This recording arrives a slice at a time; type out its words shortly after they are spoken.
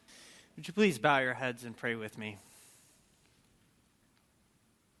Would you please bow your heads and pray with me?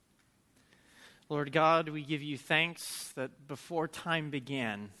 Lord God, we give you thanks that before time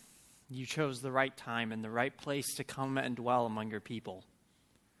began, you chose the right time and the right place to come and dwell among your people.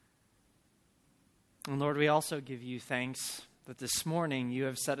 And Lord, we also give you thanks that this morning you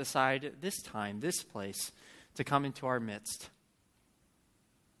have set aside this time, this place, to come into our midst.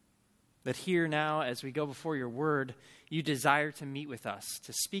 That here now, as we go before your word, you desire to meet with us,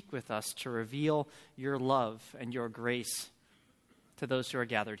 to speak with us, to reveal your love and your grace to those who are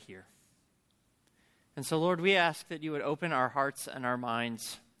gathered here. And so, Lord, we ask that you would open our hearts and our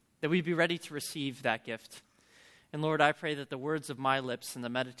minds, that we'd be ready to receive that gift. And Lord, I pray that the words of my lips and the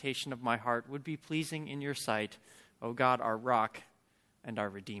meditation of my heart would be pleasing in your sight, O God, our rock and our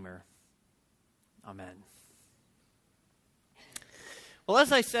Redeemer. Amen. Well,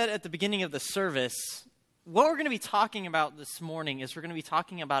 as I said at the beginning of the service, what we're going to be talking about this morning is we're going to be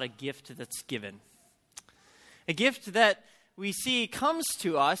talking about a gift that's given. A gift that we see comes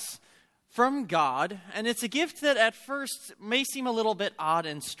to us from God, and it's a gift that at first may seem a little bit odd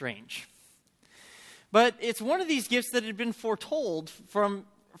and strange. But it's one of these gifts that had been foretold for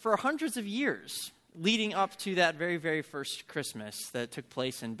hundreds of years, leading up to that very, very first Christmas that took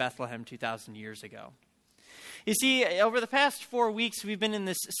place in Bethlehem 2,000 years ago. You see, over the past 4 weeks, we've been in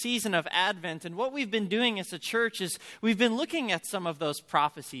this season of Advent, and what we've been doing as a church is we've been looking at some of those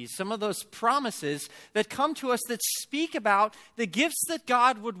prophecies, some of those promises that come to us that speak about the gifts that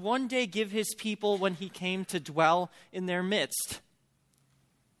God would one day give his people when he came to dwell in their midst.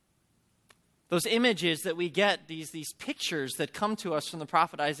 Those images that we get, these pictures that come to us from the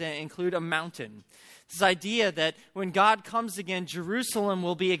prophet Isaiah include a mountain. This idea that when God comes again, Jerusalem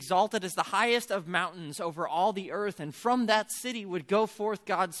will be exalted as the highest of mountains over all the earth, and from that city would go forth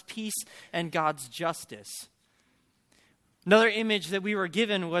God's peace and God's justice. Another image that we were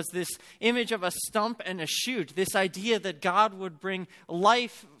given was this image of a stump and a shoot, this idea that God would bring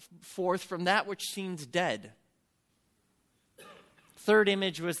life forth from that which seemed dead. Third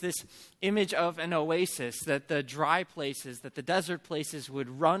image was this image of an oasis, that the dry places, that the desert places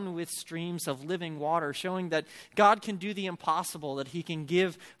would run with streams of living water, showing that God can do the impossible, that he can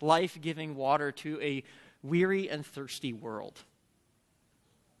give life-giving water to a weary and thirsty world.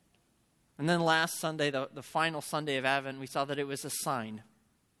 And then last Sunday, the final Sunday of Advent, we saw that it was a sign,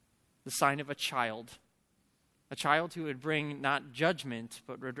 the sign of a child who would bring not judgment,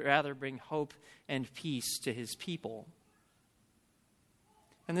 but would rather bring hope and peace to his people.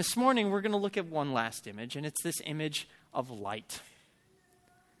 And this morning, we're going to look at one last image, and it's this image of light.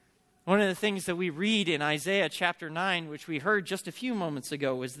 One of the things that we read in Isaiah chapter 9, which we heard just a few moments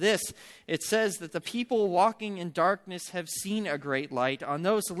ago, was this. It says that the people walking in darkness have seen a great light. On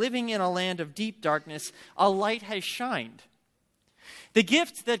those living in a land of deep darkness, a light has shined. The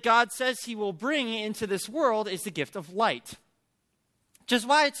gift that God says he will bring into this world is the gift of light. Which is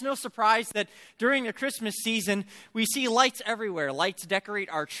why it's no surprise that during the Christmas season, we see lights everywhere. Lights decorate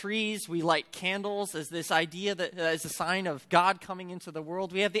our trees. We light candles as this idea that as a sign of God coming into the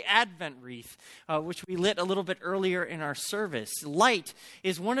world. We have the Advent wreath, which we lit a little bit earlier in our service. Light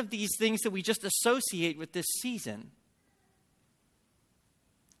is one of these things that we just associate with this season.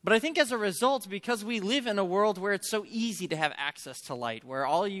 But I think as a result, because we live in a world where it's so easy to have access to light, where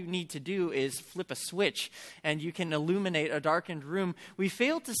all you need to do is flip a switch and you can illuminate a darkened room, we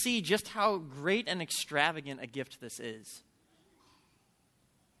fail to see just how great and extravagant a gift this is.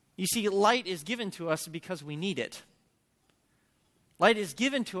 You see, light is given to us because we need it. Light is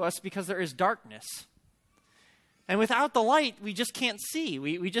given to us because there is darkness. And without the light, we just can't see.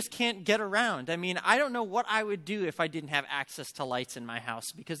 We just can't get around. I mean, I don't know what I would do if I didn't have access to lights in my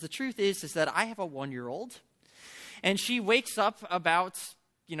house. Because the truth is that I have a 1-year-old. And she wakes up about,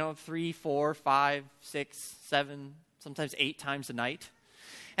 3, 4, 5, 6, 7, sometimes 8 times a night.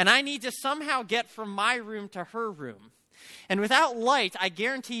 And I need to somehow get from my room to her room. And without light, I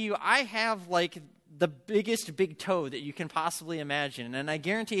guarantee you I have the biggest big toe that you can possibly imagine. And I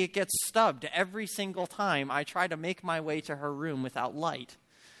guarantee it gets stubbed every single time I try to make my way to her room without light.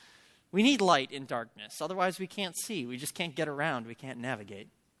 We need light in darkness. Otherwise, we can't see. We just can't get around. We can't navigate.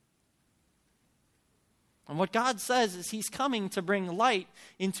 And what God says is he's coming to bring light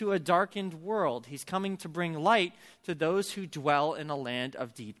into a darkened world. He's coming to bring light to those who dwell in a land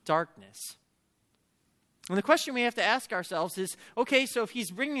of deep darkness. And the question we have to ask ourselves is, okay, so if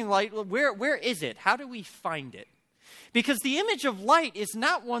he's bringing light, where is it? How do we find it? Because the image of light is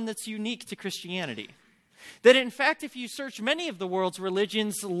not one that's unique to Christianity. That in fact, if you search many of the world's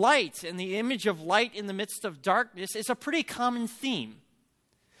religions, light and the image of light in the midst of darkness is a pretty common theme.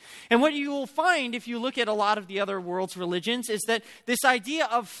 And what you will find if you look at a lot of the other world's religions is that this idea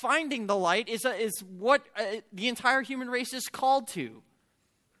of finding the light is what the entire human race is called to.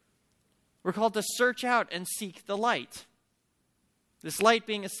 We're called to search out and seek the light. This light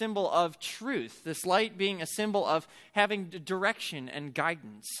being a symbol of truth. This light being a symbol of having direction and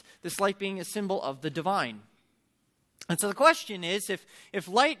guidance. This light being a symbol of the divine. And so the question is, if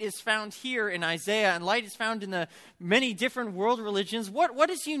light is found here in Isaiah and light is found in the many different world religions, what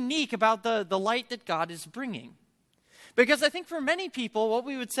is unique about the light that God is bringing? Because I think for many people, what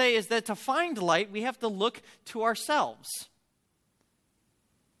we would say is that to find light, we have to look to ourselves.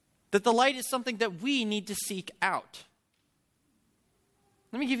 That the light is something that we need to seek out.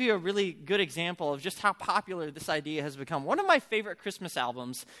 Let me give you a really good example of just how popular this idea has become. One of my favorite Christmas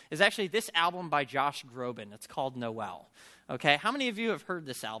albums is actually this album by Josh Groban. It's called Noel. Okay, how many of you have heard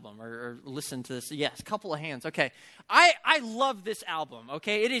this album or listened to this? Yes, a couple of hands. Okay, I love this album.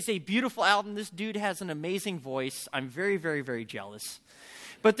 Okay, it is a beautiful album. This dude has an amazing voice. I'm very, very, very jealous.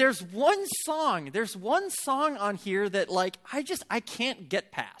 But there's one song on here that I can't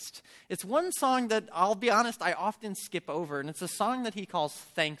get past. It's one song that, I'll be honest, I often skip over, and it's a song that he calls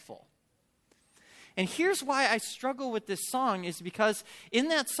Thankful. And here's why I struggle with this song is because in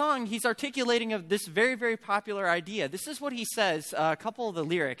that song, he's articulating this very, very popular idea. This is what he says, a couple of the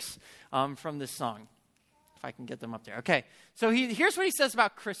lyrics from this song. If I can get them up there. Okay, so here's what he says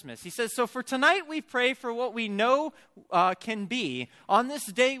about Christmas. He says, "So for tonight we pray for what we know can be. On this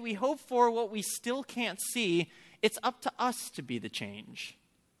day we hope for what we still can't see. It's up to us to be the change.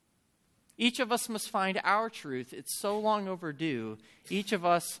 Each of us must find our truth. It's so long overdue. Each of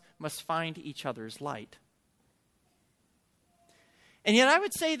us must find each other's light." And yet I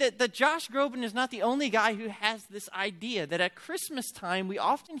would say that Josh Groban is not the only guy who has this idea, that at Christmas time we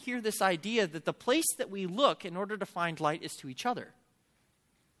often hear this idea that the place that we look in order to find light is to each other.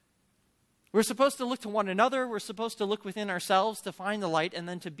 We're supposed to look to one another, we're supposed to look within ourselves to find the light and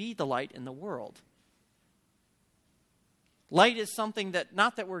then to be the light in the world. Light is something that,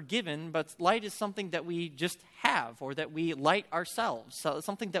 not that we're given, but light is something that we just have or that we light ourselves. So it's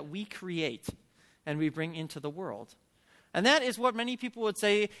something that we create and we bring into the world. And that is what many people would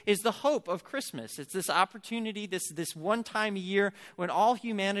say is the hope of Christmas. It's this opportunity, this one time a year when all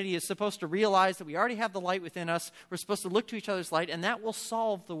humanity is supposed to realize that we already have the light within us. We're supposed to look to each other's light, and that will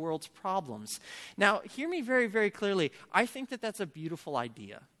solve the world's problems. Now, hear me very, very clearly. I think that that's a beautiful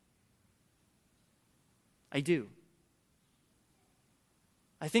idea. I do.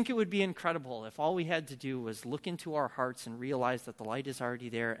 I think it would be incredible if all we had to do was look into our hearts and realize that the light is already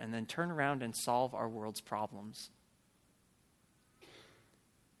there and then turn around and solve our world's problems.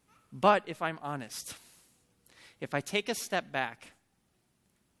 But if I'm honest, if I take a step back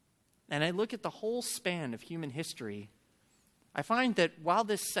and I look at the whole span of human history, I find that while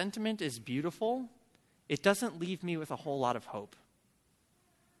this sentiment is beautiful, it doesn't leave me with a whole lot of hope.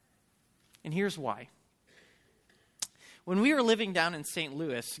 And here's why. When we were living down in St.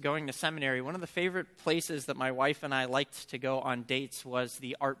 Louis, going to seminary, one of the favorite places that my wife and I liked to go on dates was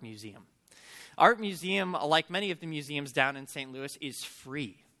the Art Museum. Art Museum, like many of the museums down in St. Louis, is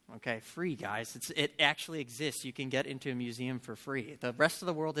free. Okay, free, guys. It actually exists. You can get into a museum for free. The rest of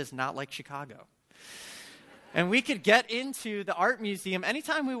the world is not like Chicago. And we could get into the art museum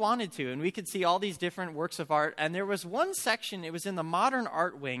anytime we wanted to, and we could see all these different works of art. And there was one section, it was in the modern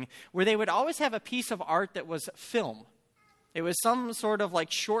art wing, where they would always have a piece of art that was film. It was some sort of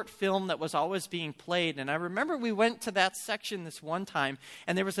short film that was always being played. And I remember we went to that section this one time,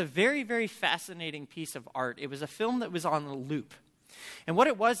 and there was a very, very fascinating piece of art. It was a film that was on a loop. And what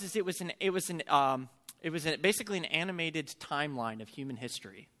it was basically an animated timeline of human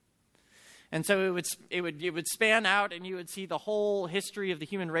history. And so it would span out, and you would see the whole history of the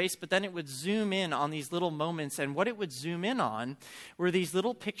human race, but then it would zoom in on these little moments. And what it would zoom in on were these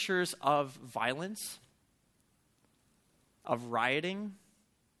little pictures of violence, of rioting,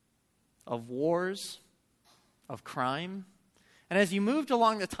 of wars, of crime. And as you moved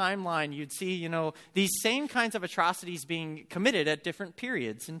along the timeline, you'd see, these same kinds of atrocities being committed at different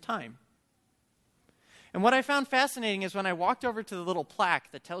periods in time. And what I found fascinating is when I walked over to the little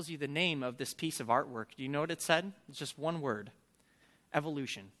plaque that tells you the name of this piece of artwork, do you know what it said? It's just one word: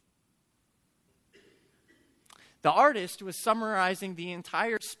 evolution. The artist was summarizing the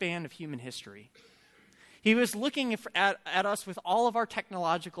entire span of human history. He was looking at us with all of our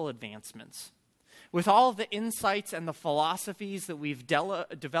technological advancements, with all of the insights and the philosophies that we've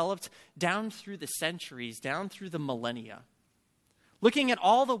developed down through the centuries, down through the millennia. looking at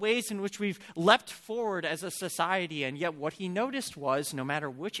all the ways in which we've leapt forward as a society, and yet what he noticed was no matter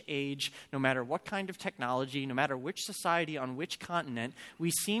which age, no matter what kind of technology, no matter which society on which continent,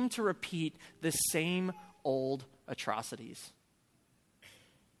 we seem to repeat the same old atrocities.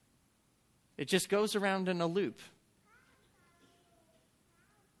 It just goes around in a loop.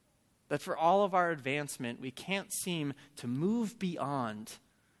 That for all of our advancement, we can't seem to move beyond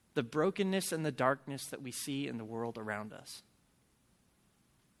the brokenness and the darkness that we see in the world around us.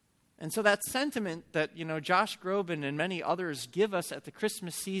 And so that sentiment that, Josh Groban and many others give us at the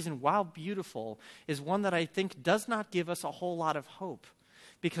Christmas season, while beautiful, is one that I think does not give us a whole lot of hope.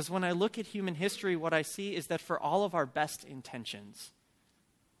 Because when I look at human history, what I see is that for all of our best intentions,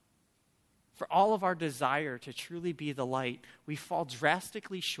 for all of our desire to truly be the light, we fall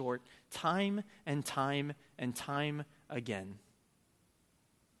drastically short time and time and time again.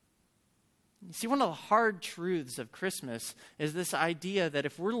 You see, one of the hard truths of Christmas is this idea that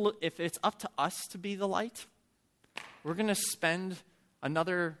if it's up to us to be the light, we're going to spend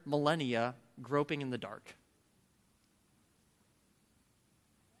another millennia groping in the dark.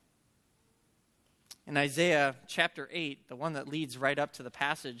 In Isaiah chapter 8, the one that leads right up to the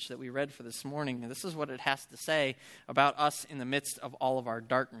passage that we read for this morning, this is what it has to say about us in the midst of all of our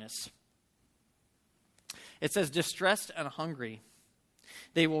darkness. It says, "Distressed and hungry,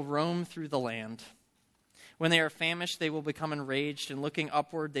 they will roam through the land. When they are famished, they will become enraged, and looking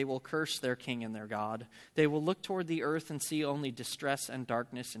upward, they will curse their king and their God. They will look toward the earth and see only distress and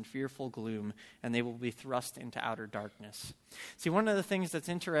darkness and fearful gloom, and they will be thrust into outer darkness." See, one of the things that's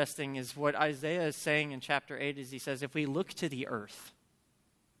interesting is what Isaiah is saying in chapter 8 is he says, if we look to the earth,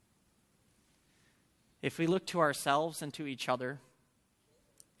 if we look to ourselves and to each other,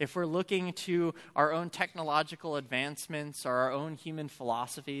 if we're looking to our own technological advancements or our own human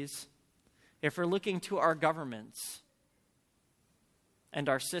philosophies, if we're looking to our governments and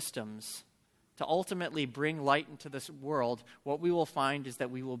our systems to ultimately bring light into this world, what we will find is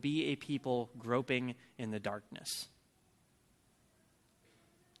that we will be a people groping in the darkness.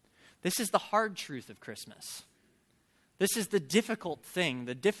 This is the hard truth of Christmas. This is the difficult thing,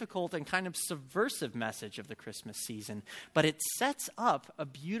 the difficult and kind of subversive message of the Christmas season. But it sets up a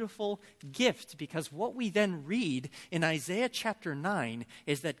beautiful gift, because what we then read in Isaiah chapter 9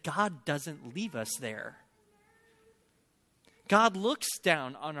 is that God doesn't leave us there. God looks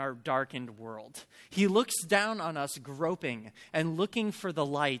down on our darkened world. He looks down on us groping and looking for the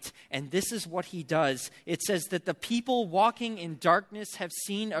light, and this is what he does. It says that the people walking in darkness have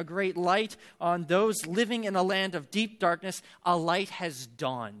seen a great light. On those living in a land of deep darkness, a light has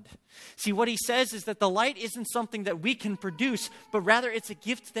dawned. See, what he says is that the light isn't something that we can produce, but rather it's a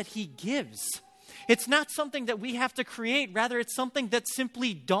gift that he gives. It's not something that we have to create. Rather, it's something that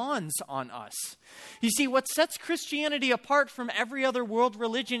simply dawns on us. You see, what sets Christianity apart from every other world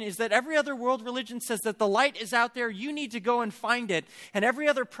religion is that every other world religion says that the light is out there, you need to go and find it. And every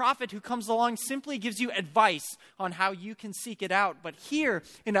other prophet who comes along simply gives you advice on how you can seek it out. But here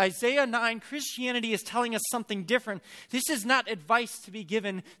in Isaiah 9, Christianity is telling us something different. This is not advice to be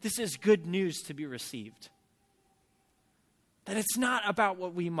given. This is good news to be received. That it's not about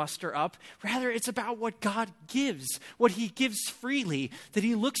what we muster up. Rather, it's about what God gives, what he gives freely. That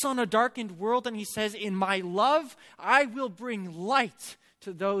he looks on a darkened world and he says, in my love, I will bring light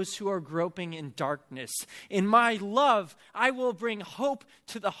to those who are groping in darkness. In my love, I will bring hope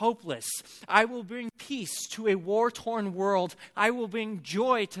to the hopeless. I will bring peace to a war-torn world. I will bring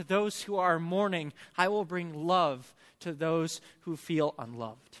joy to those who are mourning. I will bring love to those who feel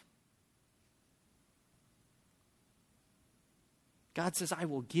unloved. God says, I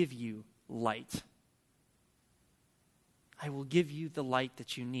will give you light. I will give you the light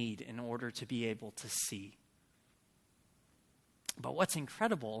that you need in order to be able to see. But what's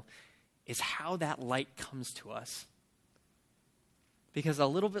incredible is how that light comes to us. Because a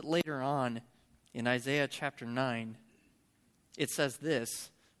little bit later on in Isaiah chapter 9, it says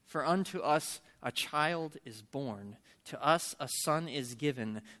this, "For unto us a child is born, to us a son is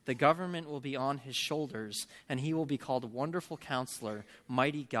given. The government will be on his shoulders, and he will be called Wonderful Counselor,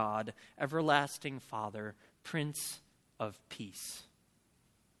 Mighty God, Everlasting Father, Prince of Peace."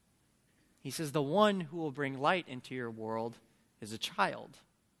 He says the one who will bring light into your world is a child,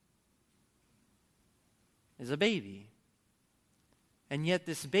 is a baby. And yet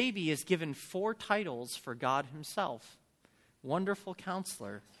this baby is given 4 titles for God himself: Wonderful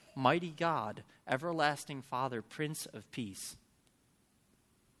Counselor, Mighty God, Everlasting Father, Prince of Peace.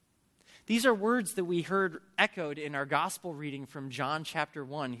 These are words that we heard echoed in our gospel reading from John chapter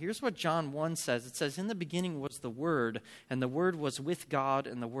 1. Here's what John 1 says. It says, "In the beginning was the Word, and the Word was with God,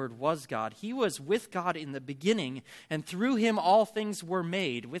 and the Word was God. He was with God in the beginning, and through him all things were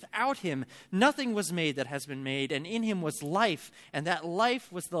made. Without him nothing was made that has been made, and in him was life, and that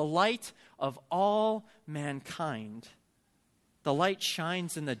life was the light of all mankind. The light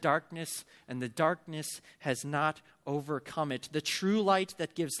shines in the darkness, and the darkness has not overcome it. The true light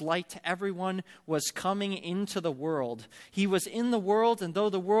that gives light to everyone was coming into the world. He was in the world, and though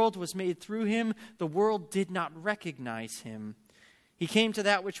the world was made through him, the world did not recognize him. He came to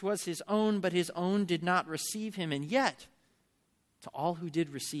that which was his own, but his own did not receive him. And yet, to all who did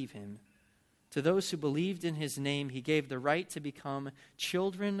receive him, to those who believed in his name, he gave the right to become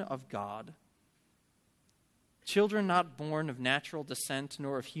children of God. Children not born of natural descent,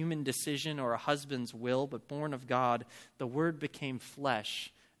 nor of human decision or a husband's will, but born of God. The Word became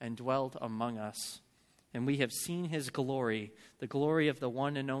flesh and dwelt among us. And we have seen his glory, the glory of the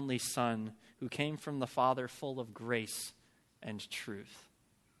one and only Son, who came from the Father, full of grace and truth."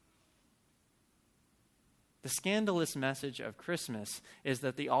 The scandalous message of Christmas is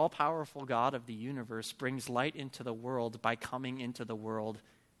that the all-powerful God of the universe brings light into the world by coming into the world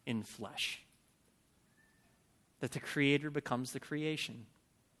in flesh. That the Creator becomes the creation.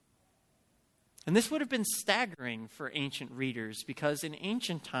 And this would have been staggering for ancient readers, because in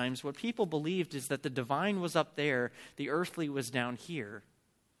ancient times, what people believed is that the divine was up there, the earthly was down here.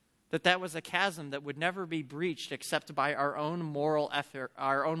 That was a chasm that would never be breached except by our own moral effort,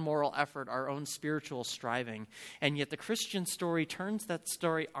 our own spiritual striving. And yet the Christian story turns that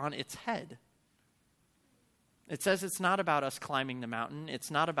story on its head. It says it's not about us climbing the mountain. It's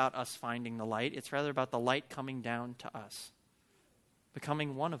not about us finding the light. It's rather about the light coming down to us,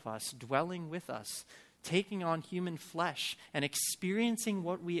 becoming one of us, dwelling with us, taking on human flesh and experiencing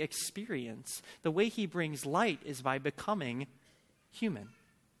what we experience. The way he brings light is by becoming human.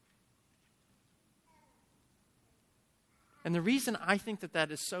 And the reason I think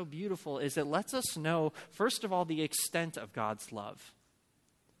that is so beautiful is it lets us know, first of all, the extent of God's love.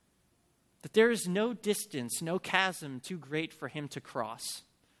 That there is no distance, no chasm too great for him to cross.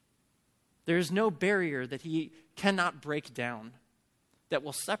 There is no barrier that he cannot break down that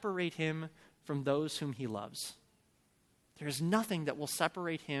will separate him from those whom he loves. There is nothing that will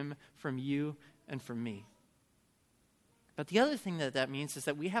separate him from you and from me. But the other thing that means is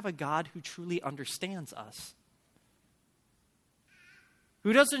that we have a God who truly understands us.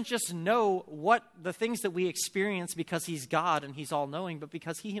 Who doesn't just know what the things that we experience because he's God and he's all-knowing, but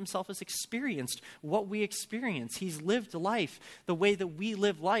because he himself has experienced what we experience. He's lived life the way that we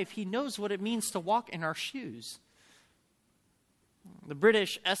live life. He knows what it means to walk in our shoes. The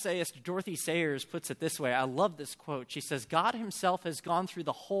British essayist Dorothy Sayers puts it this way. I love this quote. She says, "God himself has gone through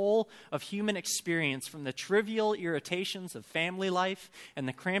the whole of human experience, from the trivial irritations of family life and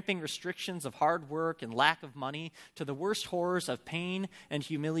the cramping restrictions of hard work and lack of money, to the worst horrors of pain and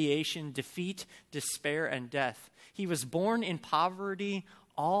humiliation, defeat, despair, and death. He was born in poverty,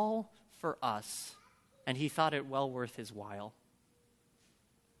 all for us, and he thought it well worth his while."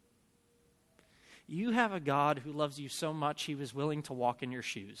 You have a God who loves you so much he was willing to walk in your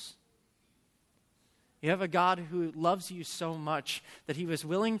shoes. You have a God who loves you so much that he was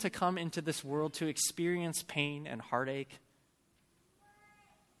willing to come into this world to experience pain and heartache,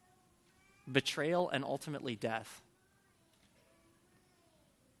 betrayal, and ultimately death.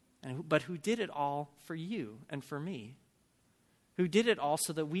 But who did it all for you and for me? Who did it all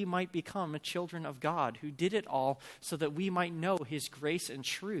so that we might become children of God, who did it all so that we might know his grace and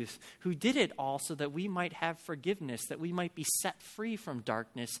truth, who did it all so that we might have forgiveness, that we might be set free from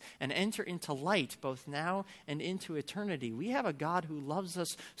darkness and enter into light both now and into eternity. We have a God who loves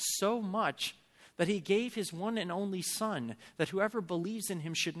us so much that he gave his one and only Son, that whoever believes in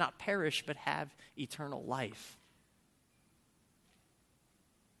him should not perish but have eternal life.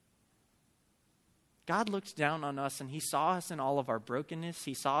 God looked down on us and he saw us in all of our brokenness.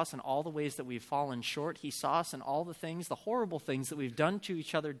 He saw us in all the ways that we've fallen short. He saw us in all the things, the horrible things that we've done to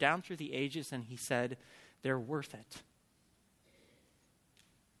each other down through the ages, and he said, they're worth it.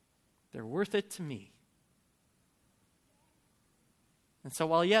 They're worth it to me. And so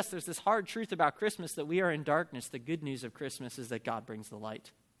while, yes, there's this hard truth about Christmas that we are in darkness, the good news of Christmas is that God brings the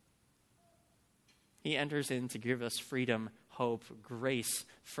light. He enters in to give us freedom, hope, grace,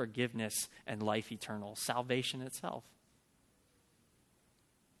 forgiveness, and life eternal, salvation itself.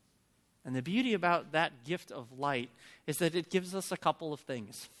 And the beauty about that gift of light is that it gives us a couple of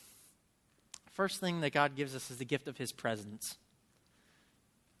things. First thing that God gives us is the gift of his presence.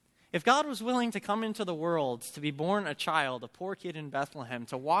 If God was willing to come into the world, to be born a child, a poor kid in Bethlehem,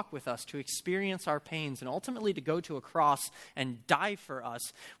 to walk with us, to experience our pains, and ultimately to go to a cross and die for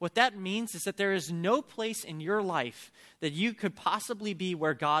us, what that means is that there is no place in your life that you could possibly be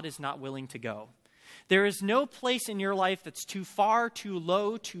where God is not willing to go. There is no place in your life that's too far, too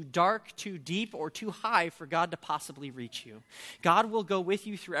low, too dark, too deep, or too high for God to possibly reach you. God will go with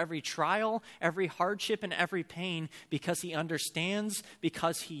you through every trial, every hardship, and every pain because he understands,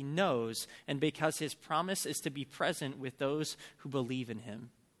 because he knows, and because his promise is to be present with those who believe in him.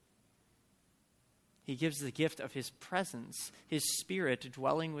 He gives the gift of his presence, his spirit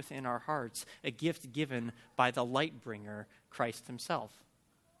dwelling within our hearts, a gift given by the light bringer, Christ himself.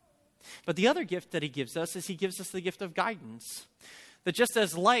 But the other gift that he gives us is he gives us the gift of guidance. That just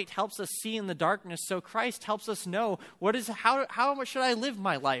as light helps us see in the darkness, so Christ helps us know how should I live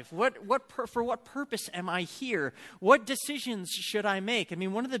my life? For what purpose am I here? What decisions should I make? I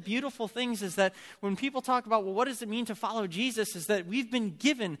mean, one of the beautiful things is that when people talk about, well, what does it mean to follow Jesus, is that we've been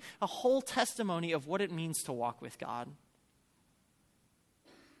given a whole testimony of what it means to walk with God.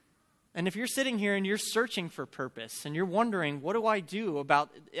 And if you're sitting here and you're searching for purpose and you're wondering, what do I do about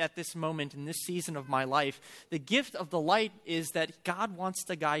at this moment in this season of my life? The gift of the light is that God wants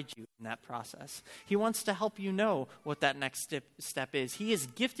to guide you in that process. He wants to help you know what that next step is. He has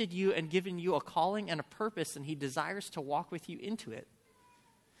gifted you and given you a calling and a purpose, and he desires to walk with you into it.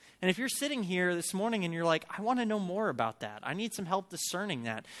 And if you're sitting here this morning and you're like, I want to know more about that. I need some help discerning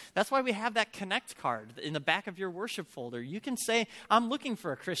that. That's why we have that Connect card in the back of your worship folder. You can say, I'm looking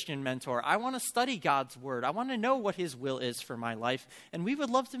for a Christian mentor. I want to study God's word. I want to know what his will is for my life. And we would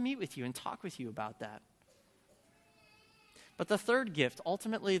love to meet with you and talk with you about that. But the third gift,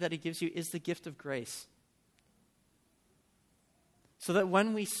 ultimately, that he gives you is the gift of grace. So that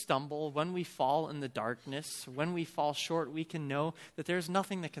when we stumble, when we fall in the darkness, when we fall short, we can know that there's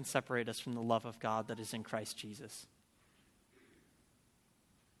nothing that can separate us from the love of God that is in Christ Jesus.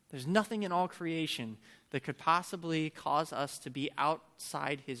 There's nothing in all creation that could possibly cause us to be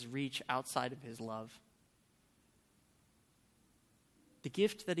outside his reach, outside of his love. The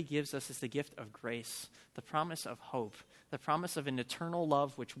gift that he gives us is the gift of grace, the promise of hope, the promise of an eternal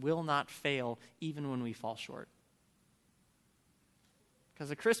love which will not fail even when we fall short. Because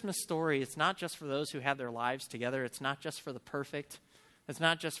the Christmas story, it's not just for those who have their lives together. It's not just for the perfect. It's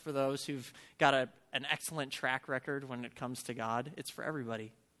not just for those who've got an excellent track record when it comes to God. It's for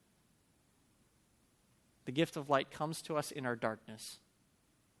everybody. The gift of light comes to us in our darkness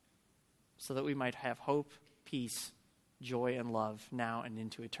so that we might have hope, peace, joy, and love now and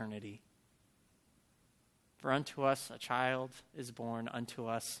into eternity. For unto us a child is born, unto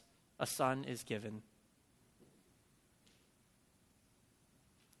us a son is given.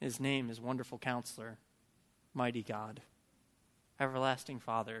 His name is Wonderful Counselor, Mighty God, Everlasting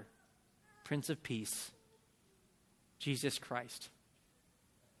Father, Prince of Peace, Jesus Christ.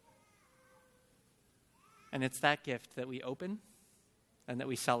 And it's that gift that we open and that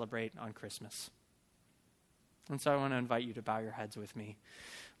we celebrate on Christmas. And so I want to invite you to bow your heads with me.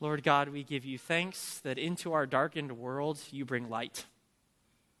 Lord God, we give you thanks that into our darkened world you bring light.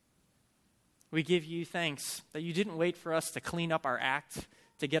 We give you thanks that you didn't wait for us to clean up our act,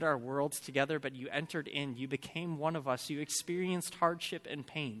 to get our worlds together, but you entered in, you became one of us, you experienced hardship and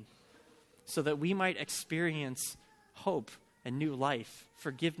pain so that we might experience hope and new life,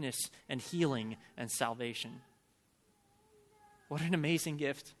 forgiveness and healing and salvation. What an amazing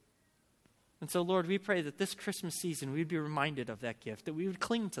gift. And so, Lord, we pray that this Christmas season we'd be reminded of that gift, that we would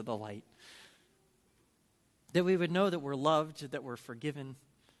cling to the light, that we would know that we're loved, that we're forgiven,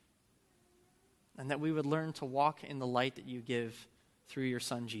 and that we would learn to walk in the light that you give through your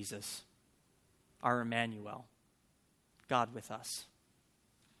Son, Jesus, our Emmanuel, God with us.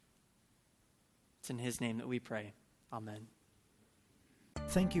 It's in his name that we pray. Amen.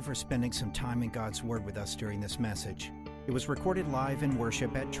 Thank you for spending some time in God's Word with us during this message. It was recorded live in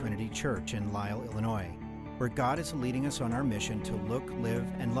worship at Trinity Church in Lisle, Illinois, where God is leading us on our mission to look, live,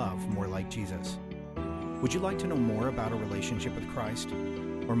 and love more like Jesus. Would you like to know more about a relationship with Christ,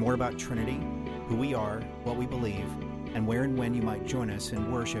 or more about Trinity, who we are, what we believe, and where and when you might join us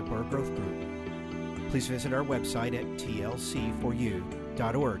in worship or growth group? Please visit our website at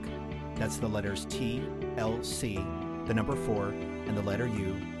tlc4u.org. That's the letters TLC, the number 4, and the letter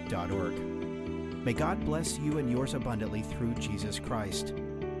U.org. May God bless you and yours abundantly through Jesus Christ.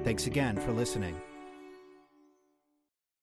 Thanks again for listening.